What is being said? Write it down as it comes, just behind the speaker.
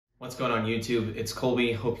What's going on YouTube? It's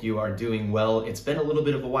Kolby. Hope you are doing well. It's been a little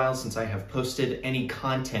bit of a while since I have posted any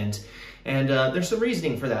content, and there's some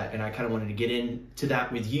reasoning for that, and I kind of wanted to get into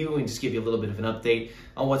that with you and just give you a little bit of an update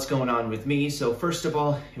on what's going on with me. So first of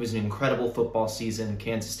all, it was an incredible football season.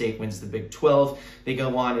 Kansas State wins the Big 12. They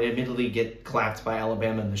go on and admittedly get clapped by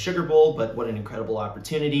Alabama in the Sugar Bowl, but what an incredible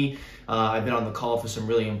opportunity. I've been on the call for some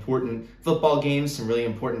really important football games, some really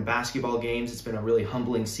important basketball games. It's been a really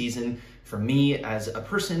humbling season for me as a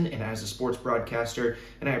person and as a sports broadcaster,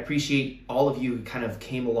 and I appreciate all of you who kind of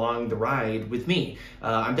came along the ride with me.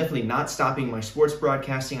 I'm definitely not stopping my sports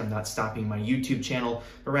broadcasting, I'm not stopping my YouTube channel,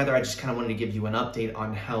 but rather I just kind of wanted to give you an update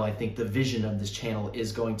on how I think the vision of this channel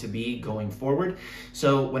is going to be going forward.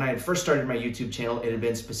 So when I had first started my YouTube channel, it had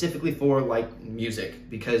been specifically for like music,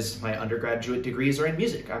 because my undergraduate degrees are in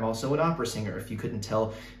music. I'm also an opera singer, if you couldn't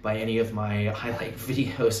tell by any of my highlight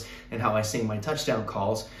videos and how I sing my touchdown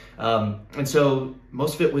calls. And so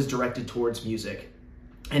most of it was directed towards music.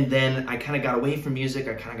 And then I kind of got away from music,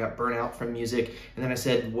 I kind of got burnt out from music, and then I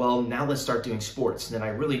said, well, now let's start doing sports. And then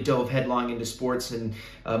I really dove headlong into sports, and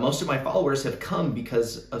most of my followers have come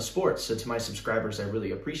because of sports. So to my subscribers, I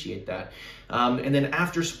really appreciate that. And then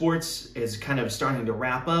after sports is kind of starting to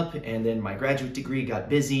wrap up, and then my graduate degree got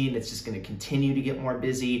busy, and it's just going to continue to get more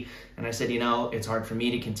busy. And I said, you know, it's hard for me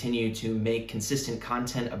to continue to make consistent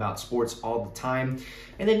content about sports all the time.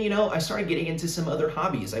 And then, you know, I started getting into some other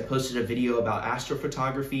hobbies. I posted a video about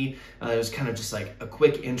astrophotography. It was kind of just like a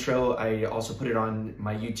quick intro. I also put it on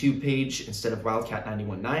my YouTube page instead of Wildcat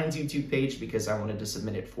 919's YouTube page because I wanted to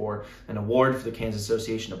submit it for an award for the Kansas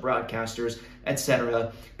Association of Broadcasters,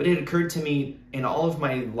 etc. But it occurred to me, in all of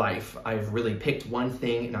my life, I've really picked one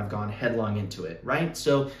thing and I've gone headlong into it, right?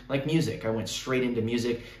 So like music, I went straight into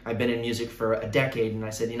music. I've been in music for a decade, and I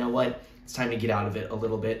said, you know what? It's time to get out of it a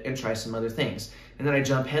little bit and try some other things. And then I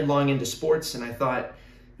jumped headlong into sports, and I thought,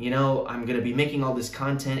 you know, I'm gonna be making all this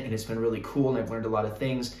content and it's been really cool and I've learned a lot of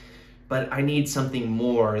things, but I need something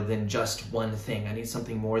more than just one thing. I need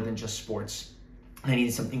something more than just sports. I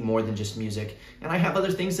need something more than just music, and I have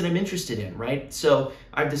other things that I'm interested in, right? So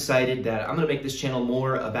I've decided that I'm gonna make this channel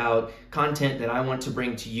more about content that I want to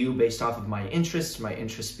bring to you based off of my interests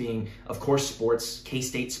being, of course, sports,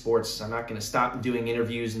 K-State sports. I'm not gonna stop doing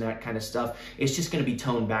interviews and that kind of stuff. It's just gonna be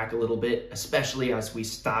toned back a little bit, especially as we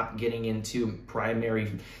stop getting into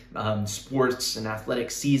primary sports and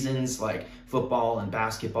athletic seasons like football and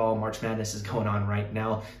basketball. March Madness is going on right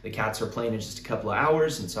now. The Cats are playing in just a couple of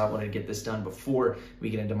hours, and so I wanted to get this done before we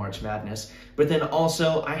get into March Madness. But then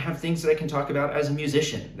also I have things that I can talk about as a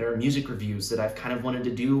musician. There are music reviews that I've kind of wanted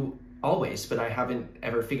to do always, but I haven't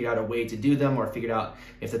ever figured out a way to do them or figured out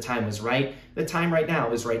if the time was right. The time right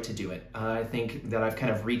now is right to do it. I think that I've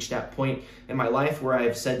kind of reached that point in my life where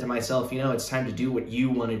I've said to myself, you know, it's time to do what you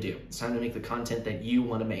want to do. It's time to make the content that you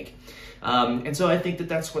want to make. And so I think that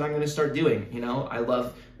that's what I'm going to start doing. You know, I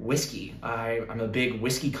love whiskey. I'm a big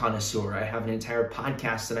whiskey connoisseur. I have an entire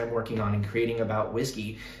podcast that I'm working on and creating about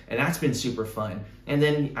whiskey, and that's been super fun. And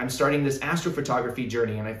then I'm starting this astrophotography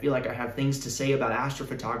journey, and I feel like I have things to say about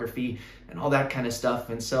astrophotography and all that kind of stuff.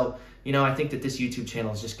 And so, you know, I think that this YouTube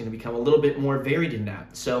channel is just going to become a little bit more varied in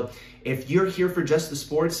that. So if you're here for just the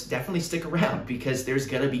sports, definitely stick around because there's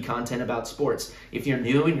going to be content about sports. If you're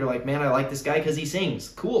new and you're like, man, I like this guy because he sings,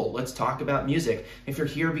 cool, let's talk about music. If you're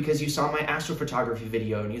here because you saw my astrophotography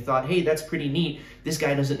video and you thought, hey, that's pretty neat, this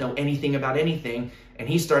guy doesn't know anything about anything and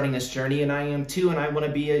he's starting this journey and I am too, and I want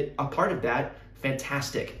to be a part of that,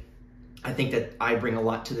 fantastic. I think that I bring a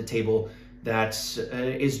lot to the table that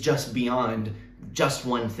is just beyond just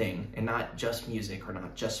one thing and not just music or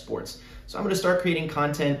not just sports. So I'm going to start creating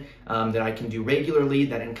content that I can do regularly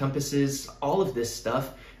that encompasses all of this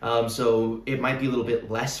stuff. So it might be a little bit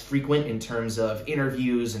less frequent in terms of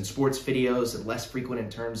interviews and sports videos and less frequent in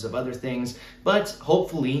terms of other things, but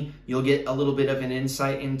hopefully you'll get a little bit of an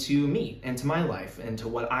insight into me and to my life and to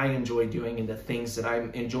what I enjoy doing and the things that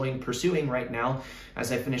I'm enjoying pursuing right now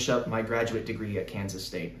as I finish up my graduate degree at Kansas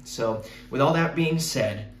State. So with all that being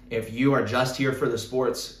said, if you are just here for the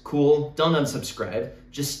sports, cool, don't unsubscribe.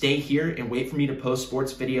 Just stay here and wait for me to post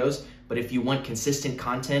sports videos. But if you want consistent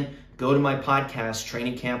content, go to my podcast,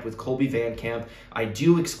 Training Camp with Kolby Van Camp. I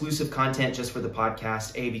do exclusive content just for the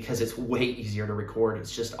podcast, A, because it's way easier to record,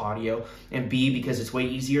 it's just audio, and B, because it's way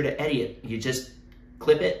easier to edit. You just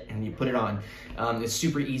clip it and you put it on. It's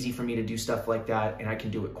super easy for me to do stuff like that, and I can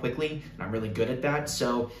do it quickly, and I'm really good at that.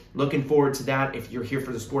 So looking forward to that. If you're here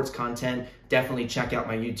for the sports content, definitely check out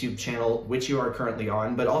my YouTube channel, which you are currently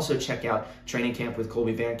on, but also check out Training Camp with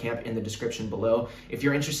Kolby Van Camp in the description below. If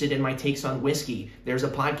you're interested in my takes on whiskey, there's a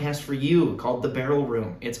podcast for you called The Barrel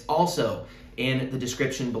Room. It's also in the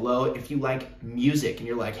description below. If you like music and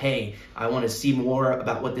you're like, hey, I want to see more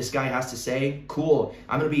about what this guy has to say, cool.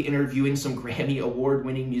 I'm going to be interviewing some Grammy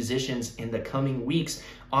award-winning musicians in the coming weeks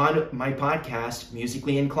on my podcast,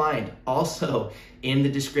 Musically Inclined, also in the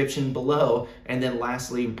description below. And then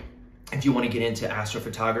lastly, if you want to get into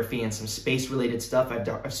astrophotography and some space-related stuff,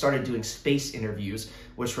 I've started doing space interviews,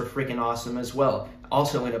 which were freaking awesome as well.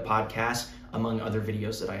 Also in a podcast, among other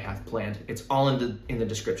videos that I have planned. It's all in the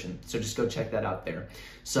description, so just go check that out there.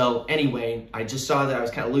 So anyway, I just saw that I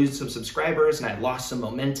was kind of losing some subscribers and I lost some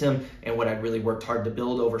momentum and what I really worked hard to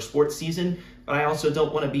build over sports season, but I also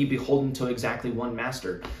don't want to be beholden to exactly one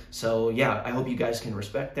master. So yeah, I hope you guys can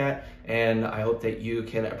respect that, and I hope that you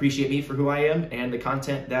can appreciate me for who I am and the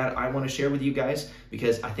content that I want to share with you guys,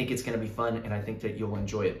 because I think it's going to be fun and I think that you'll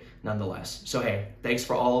enjoy it nonetheless. So hey, thanks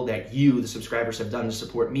for all that you, the subscribers, have done to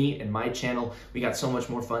support me and my channel. We got so much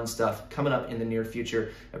more fun stuff coming up in the near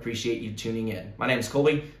future. Appreciate you tuning in. My name is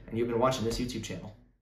Kolby, and you've been watching this YouTube channel.